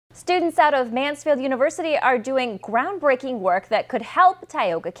Students out of Mansfield University are doing groundbreaking work that could help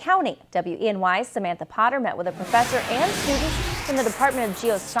Tioga County. WENY's Samantha Potter met with a professor and students from the Department of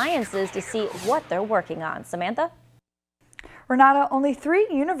Geosciences to see what they're working on. Samantha? Renata, only 3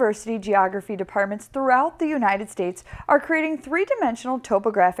 university geography departments throughout the United States are creating 3-dimensional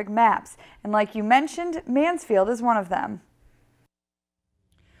topographic maps. And like you mentioned, Mansfield is one of them.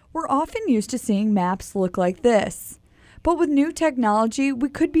 We're often used to seeing maps look like this. But with new technology, we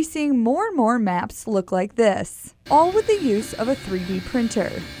could be seeing more and more maps look like this, all with the use of a 3D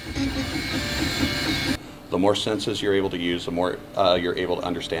printer. The more senses you're able to use, the more you're able to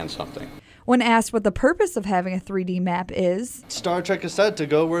understand something. When asked what the purpose of having a 3D map is, Star Trek is said to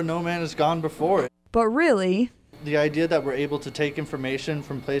go where no man has gone before. But really, the idea that we're able to take information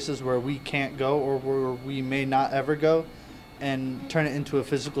from places where we can't go or where we may not ever go and turn it into a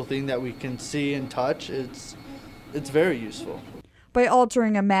physical thing that we can see and touch, it's very useful. By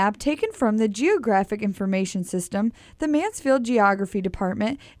altering a map taken from the Geographic Information System, the Mansfield Geography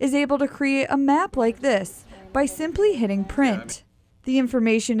Department is able to create a map like this by simply hitting print. The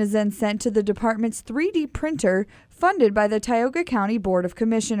information is then sent to the department's 3D printer funded by the Tioga County Board of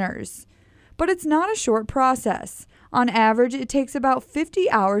Commissioners. But it's not a short process. On average, it takes about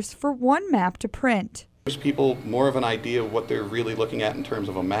 50 hours for one map to print. Gives people more of an idea of what they're really looking at in terms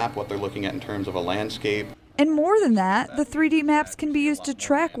of a map, what they're looking at in terms of a landscape. And more than that, the 3D maps can be used to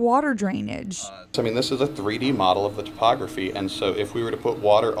track water drainage. I mean, this is a 3D model of the topography, and so if we were to put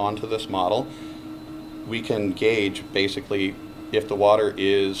water onto this model, we can gauge basically if the water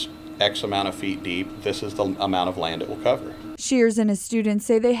is X amount of feet deep, this is the amount of land it will cover. Shears and his students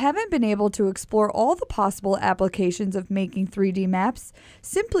say they haven't been able to explore all the possible applications of making 3D maps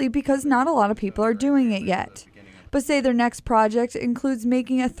simply because not a lot of people are doing it yet. But say their next project includes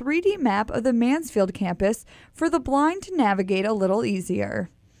making a 3D map of the Mansfield campus for the blind to navigate a little easier.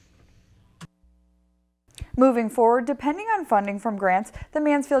 Moving forward, depending on funding from grants, the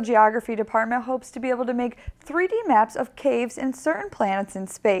Mansfield Geography Department hopes to be able to make 3D maps of caves and certain planets in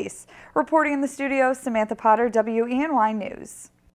space. Reporting in the studio, Samantha Potter, WENY News.